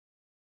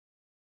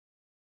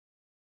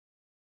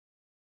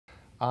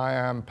I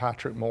am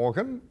Patrick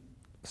Morgan,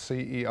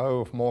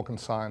 CEO of Morgan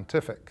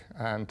Scientific,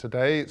 and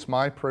today it's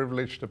my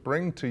privilege to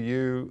bring to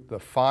you the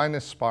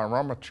finest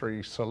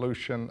spirometry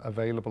solution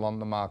available on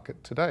the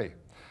market today,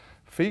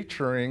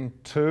 featuring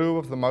two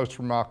of the most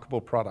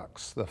remarkable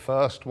products. The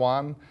first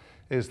one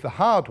is the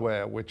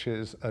hardware, which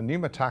is a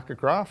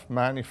pneumotachograph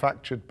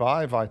manufactured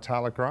by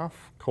Vitalograph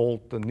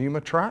called the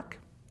Pneumotrac.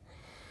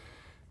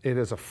 It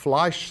is a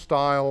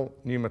Fleisch-style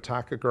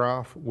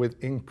pneumotachograph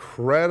with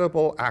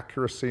incredible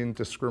accuracy and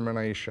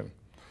discrimination.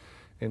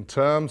 In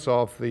terms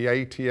of the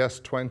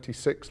ATS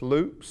 26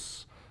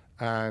 loops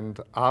and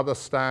other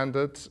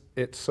standards,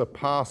 it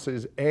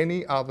surpasses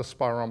any other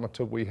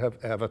spirometer we have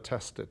ever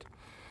tested.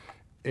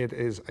 It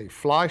is a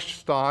Fleisch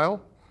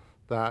style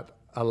that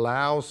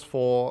allows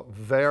for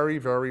very,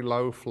 very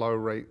low flow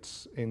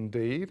rates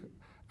indeed,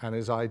 and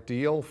is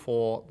ideal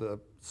for the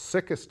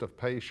sickest of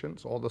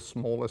patients or the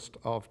smallest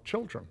of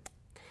children.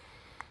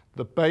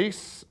 The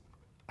base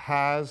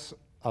has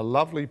a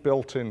lovely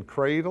built-in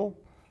cradle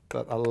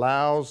that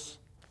allows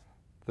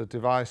the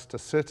device to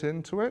sit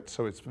into it,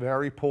 so it's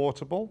very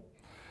portable.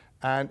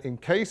 And in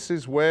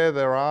cases where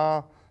there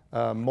are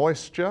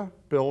moisture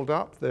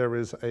build-up, there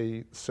is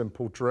a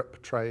simple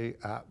drip tray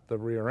at the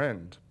rear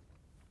end.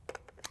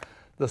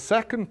 The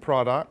second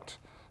product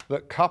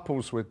that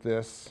couples with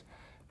this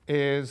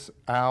is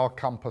our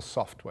ComPAS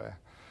software.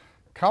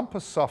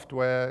 ComPAS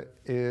software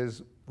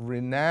is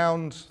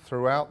renowned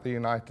throughout the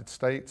United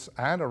States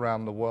and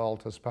around the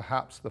world as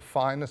perhaps the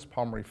finest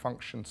pulmonary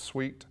function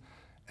suite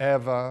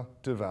ever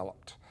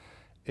developed.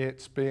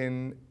 It's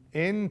been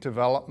in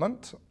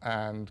development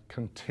and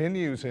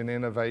continues in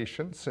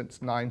innovation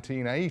since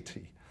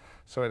 1980.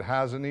 So it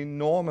has an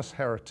enormous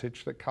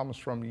heritage that comes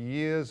from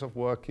years of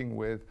working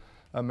with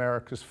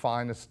America's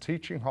finest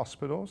teaching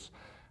hospitals,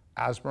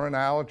 asthma and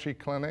allergy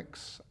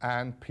clinics,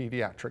 and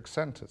pediatric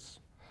centers.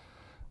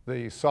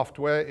 The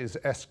software is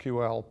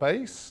SQL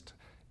based.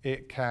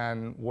 It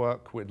can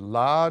work with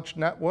large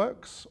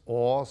networks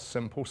or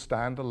simple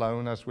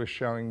standalone, as we're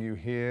showing you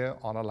here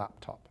on a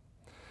laptop.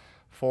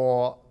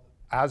 For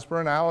asthma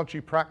and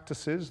allergy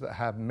practices that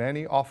have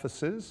many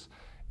offices,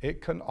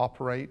 it can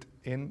operate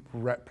in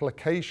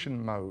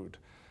replication mode,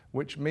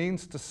 which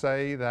means to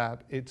say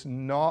that it's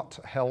not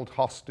held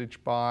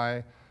hostage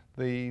by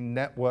the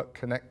network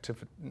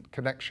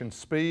connection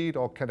speed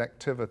or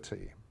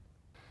connectivity.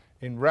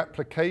 In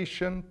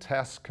replication,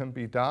 tests can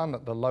be done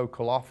at the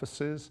local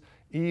offices,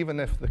 even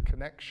if the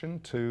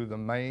connection to the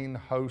main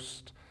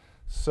host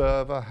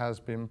server has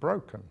been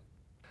broken.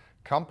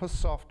 ComPAS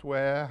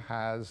software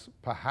has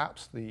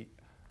perhaps the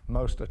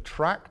most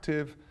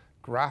attractive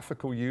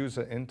graphical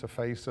user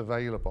interface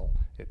available.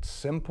 It's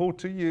simple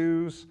to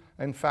use.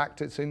 In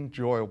fact, it's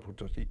enjoyable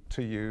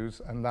to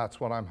use, and that's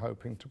what I'm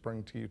hoping to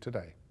bring to you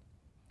today.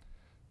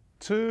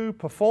 To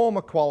perform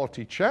a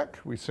quality check,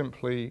 we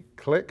simply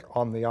click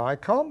on the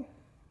icon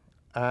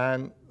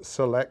and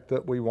select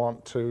that we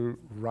want to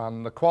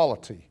run the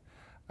quality.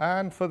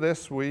 And for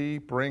this, we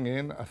bring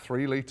in a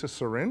 3-liter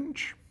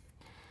syringe.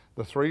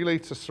 The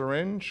 3-liter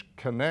syringe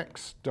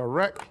connects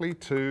directly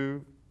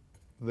to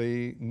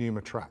the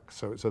Pneumotrac,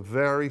 so it's a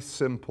very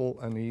simple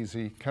and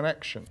easy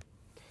connection.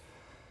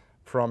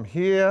 From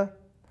here,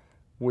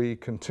 we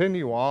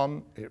continue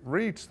on. It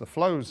reads the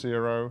flow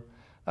zero,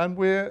 and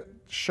we're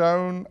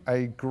shown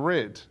a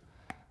grid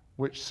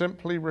which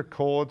simply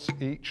records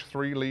each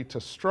 3-liter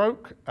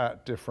stroke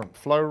at different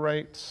flow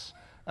rates.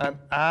 And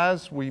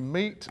as we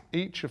meet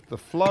each of the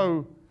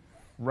flow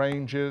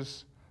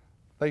ranges,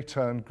 they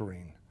turn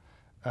green.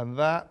 And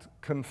that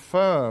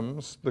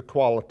confirms the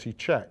quality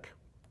check.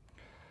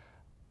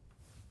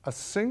 A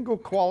single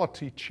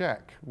quality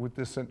check with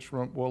this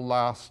instrument will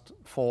last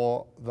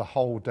for the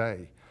whole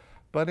day.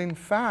 But in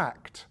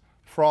fact,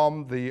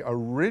 from the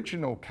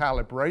original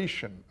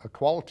calibration, a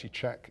quality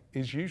check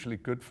is usually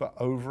good for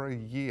over a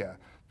year.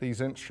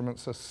 These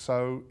instruments are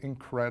so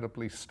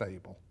incredibly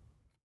stable.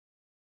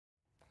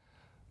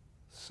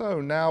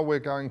 So now we're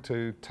going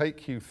to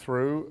take you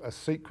through a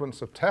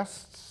sequence of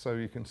tests so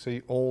you can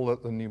see all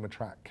that the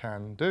Pneumotrac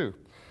can do.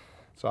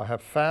 So I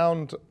have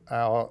found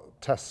our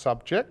test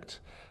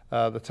subject.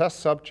 The test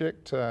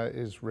subject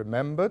is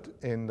remembered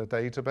in the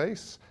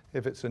database.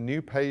 If it's a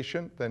new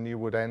patient, then you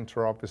would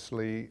enter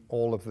obviously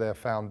all of their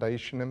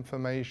foundation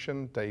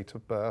information, date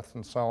of birth,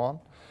 and so on.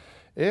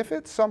 If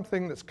it's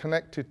something that's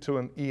connected to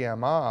an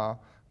EMR,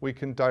 we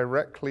can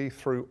directly,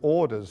 through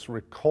orders,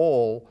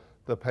 recall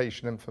the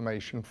patient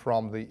information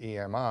from the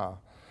EMR.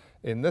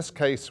 In this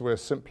case, we're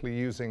simply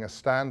using a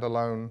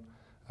standalone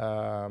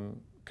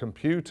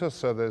computer,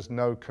 so there's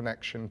no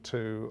connection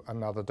to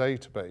another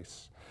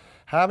database.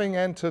 Having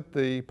entered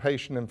the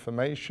patient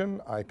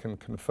information, I can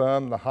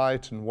confirm the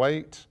height and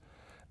weight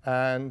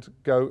and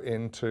go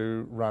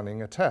into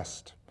running a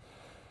test.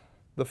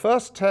 The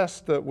first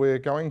test that we're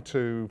going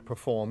to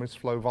perform is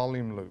flow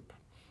volume loop.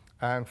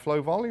 And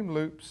flow volume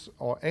loops,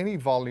 or any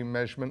volume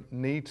measurement,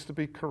 needs to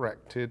be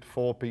corrected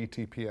for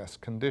BTPS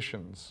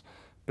conditions.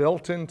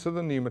 Built into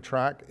the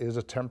Pneumotrac is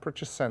a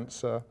temperature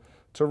sensor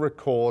to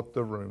record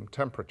the room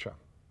temperature.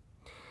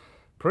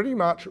 Pretty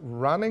much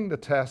running the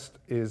test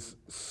is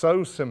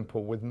so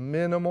simple with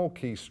minimal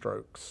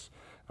keystrokes.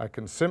 I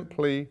can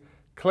simply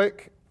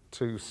click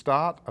to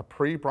start a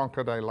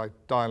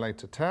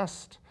pre-bronchodilator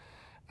test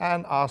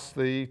and ask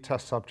the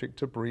test subject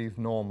to breathe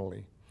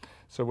normally.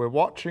 So we're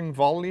watching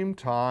volume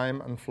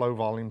time and flow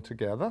volume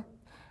together,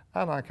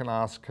 and I can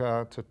ask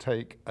her to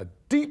take a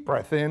deep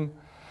breath in,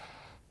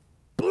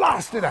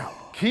 blast it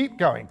out, keep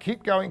going,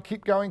 keep going,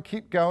 keep going,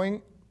 keep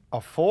going. A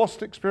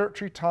forced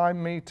expiratory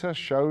time meter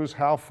shows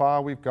how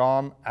far we've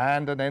gone,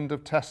 and an end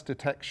of test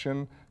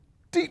detection,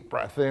 deep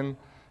breath in,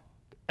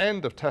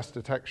 end of test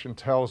detection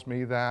tells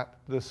me that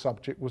the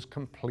subject was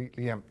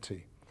completely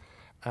empty.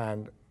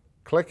 And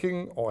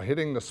clicking or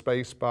hitting the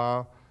space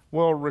bar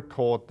will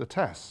record the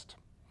test.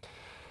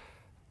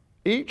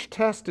 Each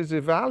test is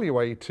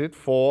evaluated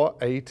for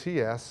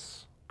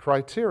ATS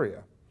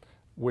criteria,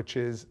 which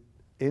is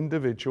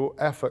individual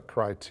effort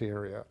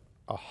criteria.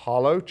 A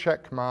hollow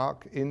check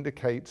mark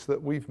indicates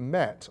that we've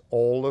met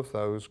all of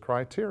those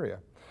criteria.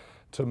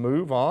 To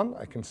move on,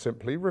 I can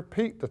simply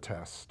repeat the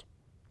test.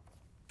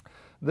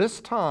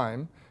 This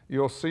time,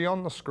 you'll see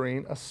on the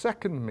screen a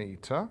second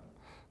meter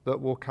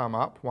that will come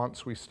up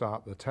once we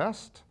start the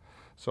test.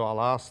 So I'll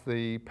ask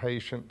the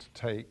patient to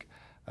take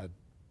a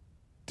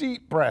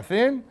deep breath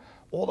in,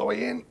 all the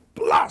way in,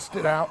 blast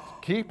it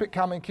out, keep it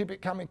coming, keep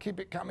it coming, keep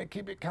it coming,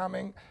 keep it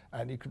coming.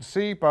 And you can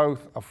see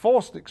both a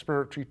forced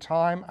expiratory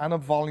time and a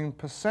volume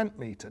percent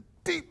meter.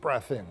 Deep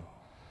breath in.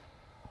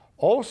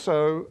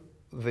 Also,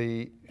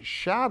 the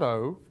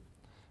shadow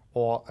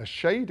or a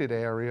shaded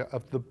area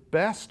of the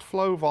best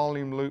flow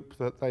volume loop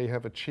that they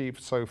have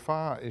achieved so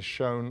far is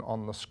shown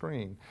on the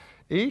screen.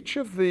 Each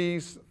of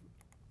these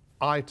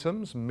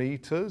items,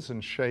 meters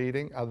and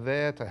shading, are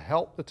there to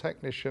help the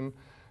technician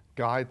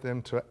guide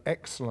them to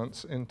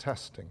excellence in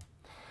testing.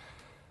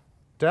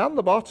 Down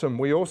the bottom,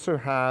 we also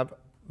have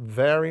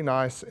very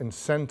nice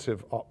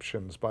incentive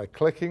options. By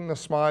clicking the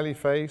smiley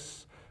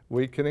face,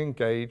 we can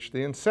engage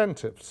the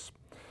incentives.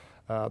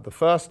 The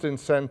first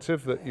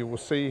incentive that you will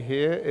see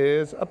here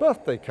is a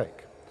birthday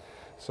cake.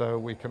 So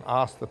we can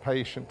ask the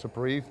patient to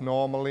breathe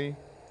normally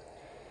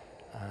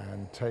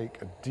and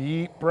take a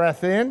deep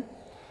breath in.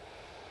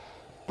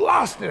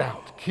 Blast it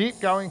out. Keep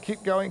going,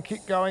 keep going,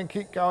 keep going,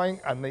 keep going.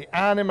 And the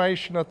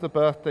animation of the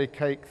birthday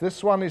cake,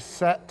 this one is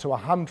set to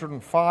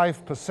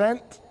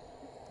 105%.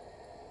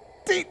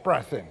 Deep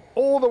breath in,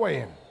 all the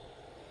way in.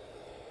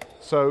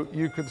 So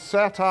you could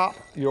set up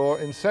your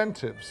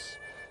incentives.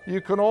 You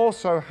can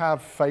also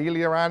have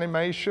failure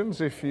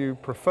animations if you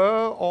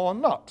prefer or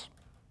not.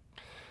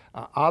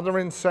 Other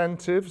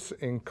incentives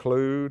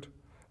include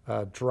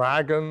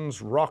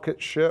dragons,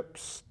 rocket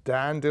ships,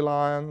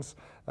 dandelions.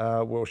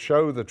 We'll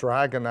show the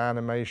dragon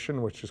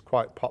animation, which is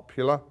quite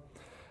popular.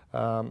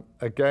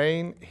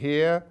 Again,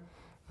 here,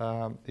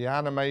 the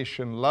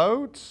animation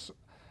loads,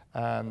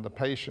 and the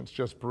patient's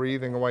just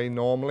breathing away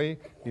normally.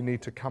 You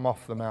need to come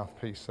off the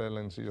mouthpiece there,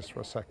 Lindsay, just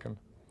for a second.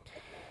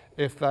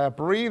 If they're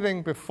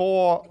breathing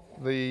before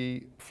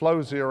the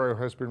flow zero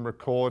has been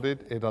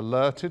recorded, it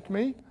alerted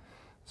me.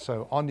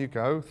 So on you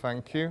go,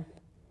 thank you.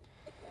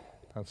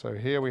 And so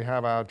here we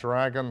have our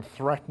dragon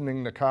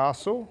threatening the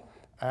castle.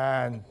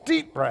 And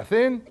deep breath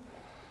in,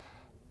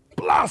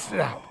 blast it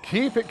out.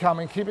 Keep it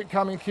coming, keep it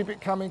coming, keep it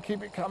coming,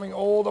 keep it coming,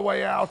 all the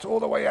way out,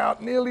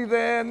 nearly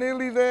there,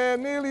 nearly there,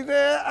 nearly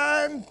there,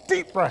 and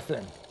deep breath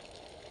in.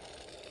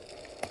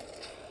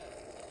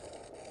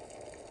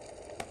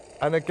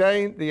 And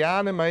again, the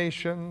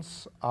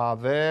animations are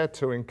there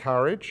to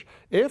encourage.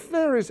 If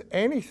there is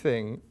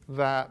anything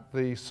that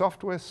the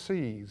software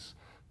sees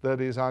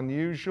that is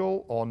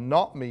unusual or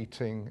not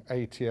meeting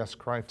ATS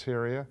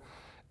criteria,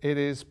 it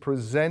is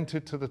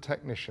presented to the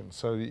technician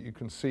so that you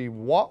can see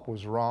what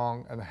was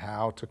wrong and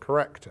how to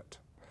correct it.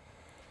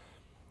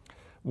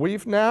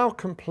 We've now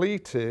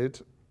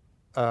completed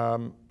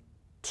 2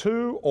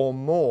 or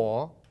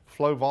more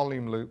flow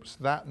volume loops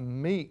that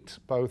meet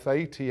both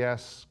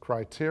ATS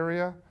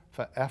criteria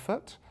for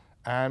effort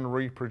and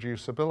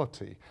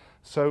reproducibility.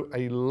 So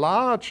a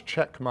large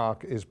check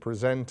mark is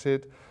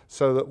presented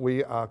so that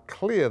we are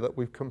clear that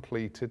we've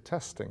completed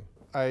testing.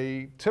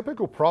 A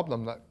typical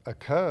problem that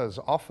occurs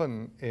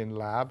often in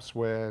labs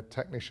where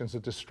technicians are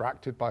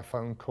distracted by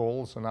phone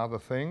calls and other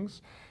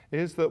things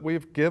is that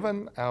we've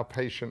given our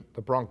patient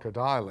the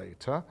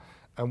bronchodilator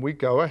and we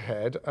go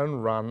ahead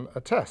and run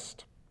a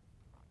test.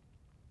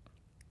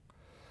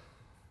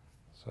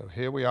 So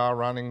here we are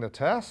running the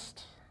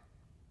test.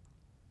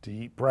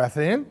 Deep breath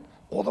in,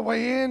 all the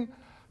way in,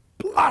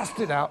 blast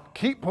it out.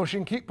 Keep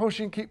pushing, keep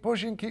pushing, keep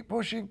pushing, keep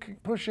pushing,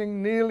 keep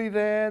pushing. Nearly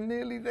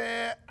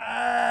there,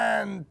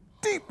 and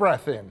deep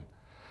breath in.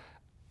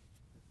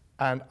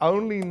 And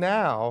only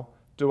now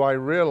do I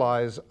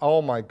realize,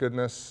 oh my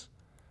goodness,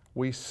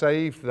 we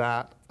saved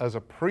that as a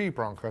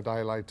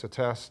pre-bronchodilator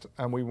test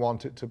and we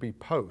want it to be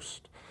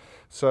post.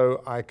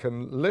 So I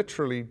can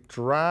literally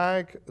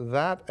drag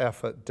that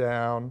effort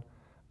down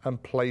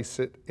and place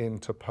it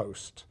into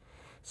post.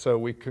 So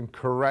we can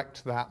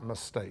correct that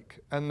mistake.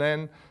 And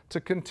then to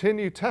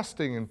continue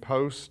testing in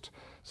post,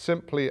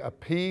 simply a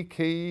P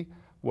key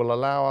will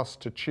allow us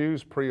to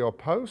choose pre or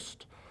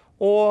post,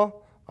 or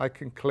I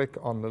can click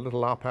on the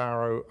little up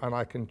arrow and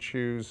I can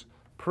choose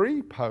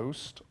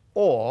pre-post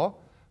or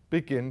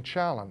begin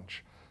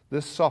challenge.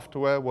 This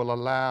software will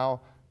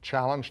allow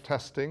challenge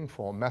testing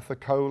for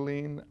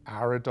methacholine,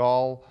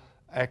 aridol,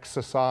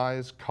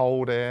 exercise,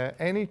 cold air,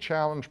 any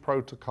challenge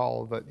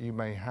protocol that you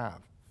may have.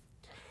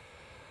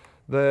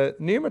 The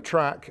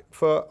Pneumotrac,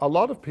 for a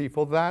lot of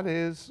people, that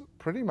is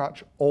pretty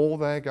much all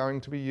they're going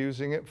to be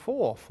using it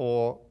for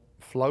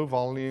flow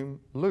volume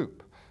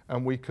loop,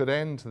 and we could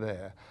end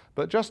there.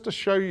 But just to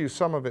show you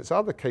some of its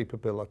other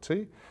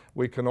capability,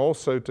 we can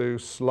also do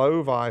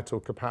slow vital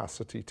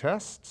capacity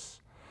tests.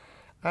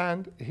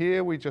 And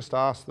here we just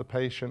ask the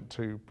patient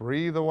to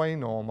breathe away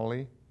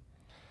normally.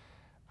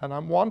 And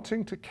I'm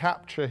wanting to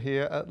capture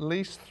here at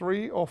least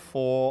 3 or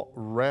 4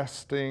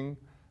 resting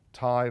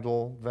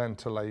tidal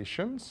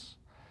ventilations.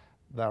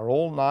 They're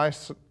all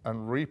nice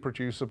and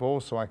reproducible,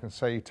 so I can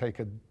say take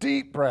a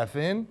deep breath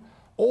in,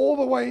 all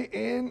the way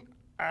in,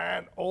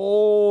 and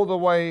all the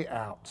way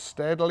out.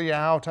 Steadily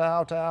out,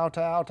 out, out,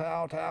 out,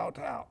 out, out,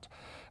 out.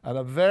 And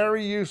a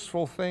very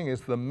useful thing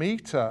is the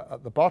meter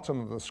at the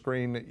bottom of the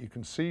screen that you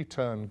can see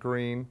turn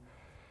green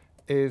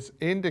is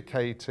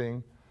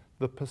indicating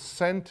the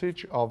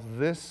percentage of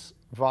this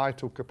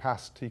vital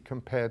capacity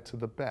compared to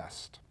the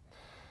best.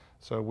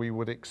 So we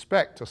would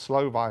expect a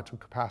slow vital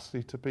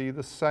capacity to be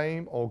the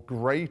same or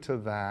greater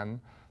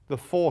than the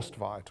forced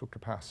vital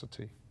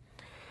capacity.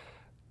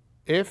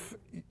 If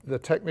the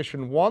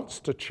technician wants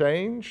to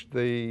change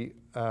the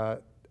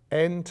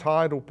end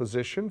tidal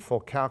position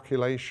for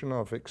calculation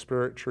of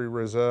expiratory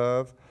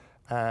reserve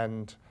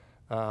and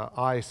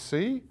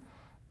IC,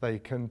 they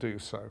can do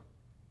so.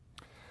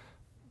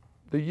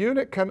 The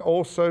unit can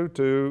also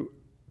do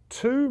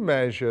 2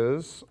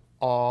 measures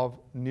of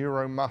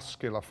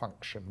neuromuscular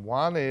function.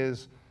 One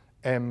is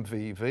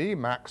MVV,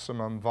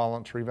 maximum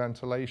voluntary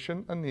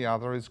ventilation, and the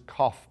other is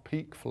cough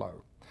peak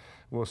flow.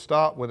 We'll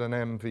start with an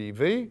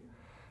MVV,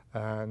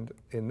 and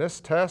in this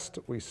test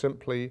we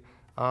simply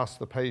ask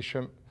the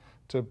patient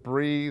to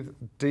breathe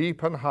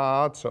deep and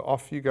hard, so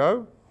off you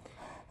go.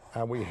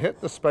 And we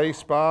hit the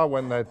space bar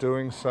when they're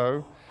doing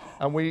so,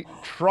 and we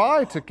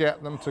try to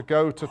get them to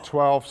go to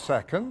 12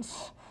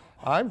 seconds.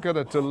 I'm going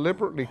to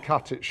deliberately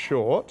cut it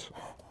short,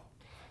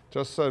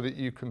 just so that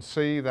you can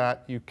see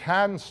that you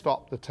can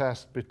stop the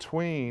test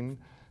between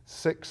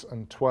 6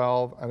 and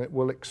 12, and it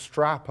will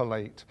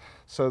extrapolate.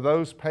 So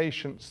those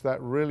patients that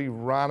really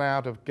run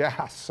out of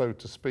gas, so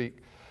to speak,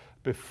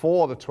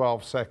 before the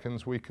 12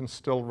 seconds, we can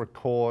still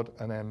record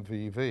an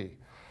MVV.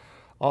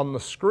 On the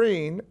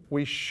screen,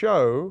 we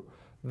show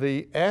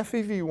the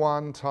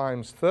FEV1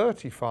 times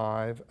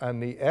 35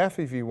 and the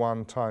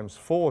FEV1 times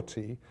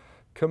 40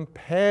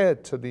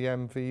 compared to the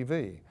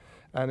MVV.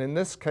 And in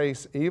this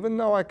case, even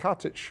though I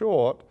cut it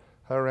short,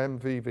 her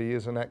MVV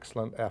is an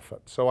excellent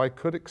effort. So I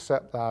could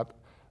accept that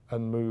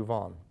and move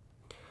on.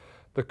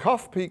 The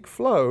cough peak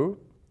flow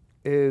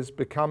is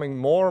becoming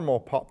more and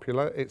more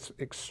popular. It's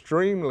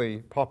extremely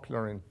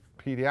popular in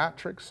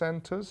pediatric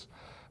centers,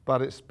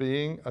 but it's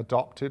being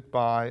adopted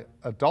by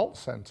adult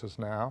centers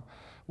now.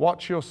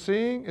 What you're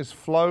seeing is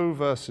flow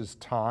versus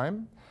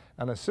time,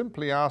 and I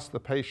simply ask the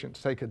patient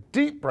to take a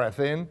deep breath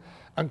in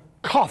and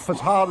cough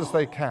as hard as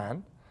they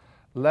can.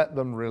 Let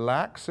them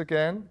relax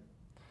again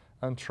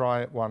and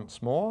try it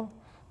once more.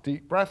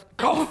 Deep breath,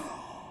 cough.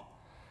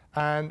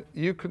 And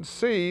you can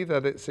see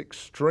that it's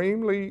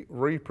extremely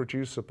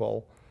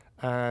reproducible,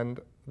 and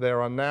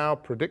there are now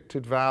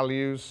predicted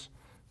values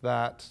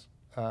that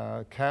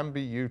can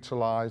be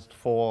utilized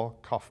for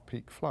cough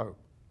peak flow.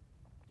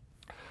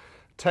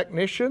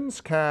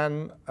 Technicians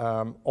can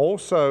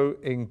also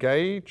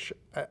engage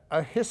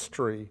a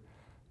history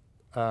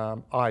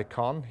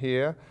icon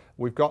here.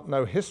 We've got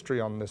no history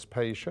on this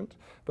patient,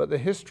 but the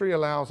history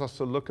allows us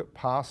to look at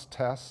past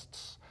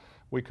tests.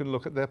 We can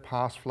look at their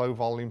past flow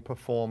volume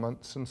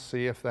performance and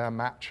see if they're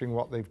matching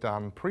what they've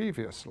done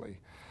previously.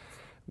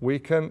 We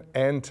can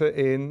enter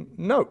in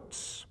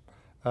notes.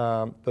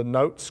 The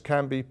notes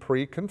can be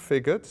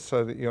pre-configured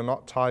so that you're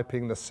not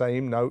typing the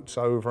same notes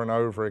over and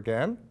over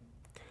again.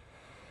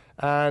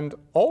 And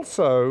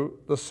also,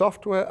 the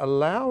software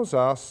allows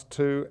us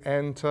to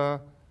enter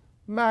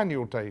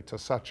manual data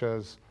such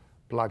as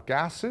blood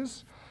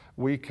gases.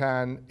 We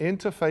can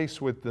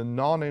interface with the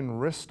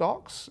non-in-wrist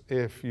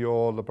if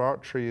your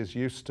laboratory is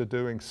used to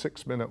doing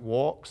 6-minute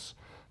walks.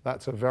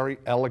 That's a very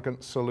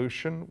elegant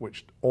solution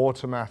which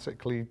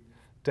automatically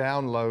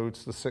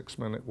downloads the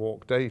 6-minute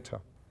walk data.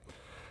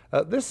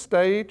 At this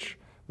stage,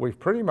 we've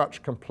pretty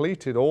much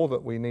completed all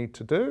that we need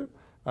to do,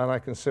 and I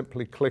can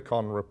simply click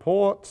on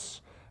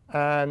reports,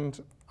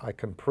 and I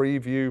can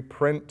preview,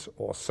 print,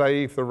 or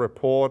save the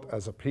report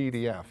as a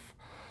PDF.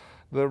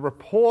 The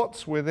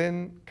reports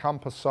within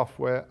ComPAS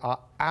software are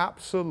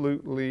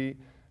absolutely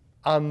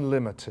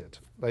unlimited.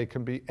 They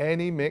can be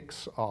any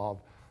mix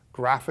of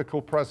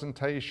graphical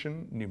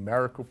presentation,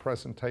 numerical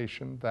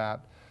presentation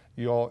that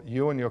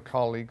you and your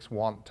colleagues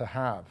want to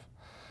have.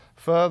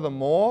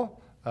 Furthermore,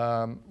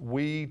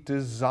 we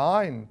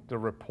design the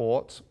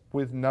reports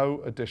with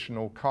no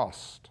additional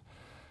cost.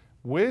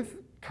 With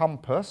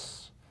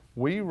ComPAS,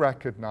 we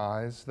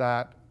recognize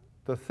that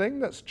the thing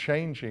that's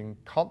changing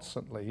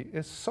constantly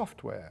is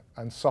software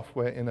and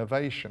software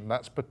innovation.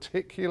 That's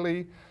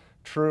particularly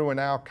true in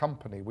our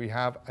company. We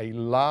have a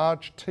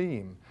large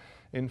team.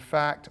 In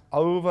fact,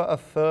 over a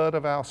third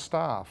of our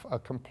staff are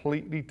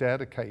completely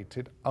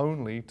dedicated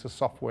only to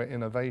software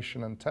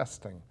innovation and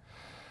testing.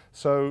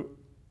 So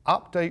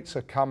updates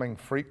are coming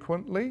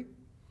frequently,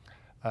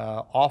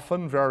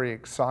 often very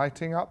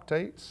exciting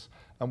updates,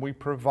 and we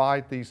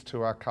provide these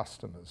to our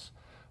customers.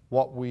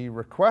 What we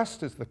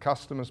request is the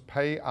customers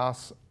pay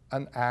us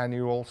an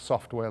annual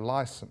software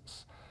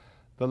license.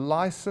 The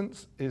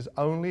license is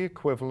only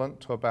equivalent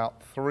to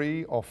about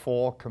 3 or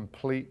 4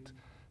 complete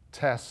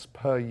tests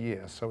per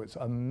year. So it's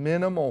a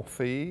minimal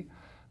fee,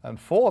 and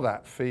for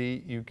that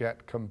fee you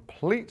get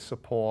complete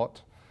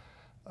support.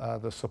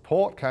 The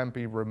support can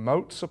be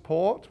remote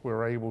support.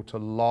 We're able to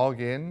log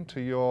in to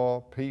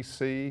your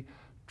PC,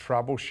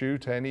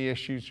 troubleshoot any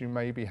issues you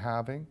may be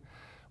having.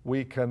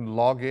 We can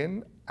log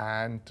in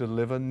and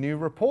deliver new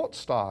report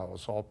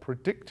styles or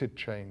predicted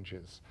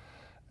changes.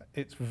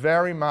 It's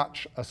very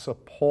much a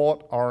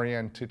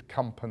support-oriented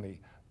company,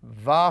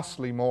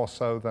 vastly more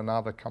so than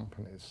other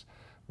companies.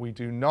 We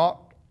do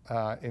not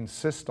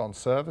insist on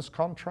service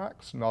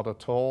contracts, not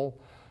at all.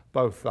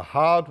 Both the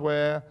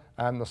hardware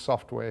and the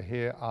software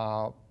here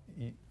are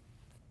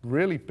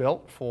really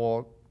built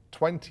for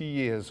 20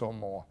 years or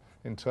more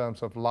in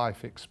terms of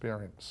life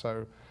experience.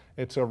 So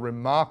it's a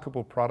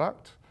remarkable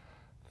product.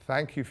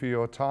 Thank you for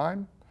your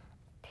time.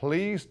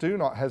 Please do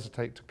not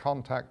hesitate to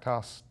contact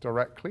us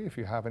directly if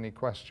you have any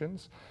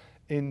questions.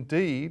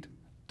 Indeed,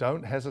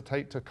 don't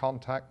hesitate to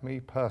contact me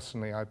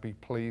personally. I'd be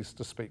pleased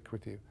to speak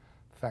with you.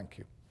 Thank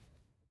you.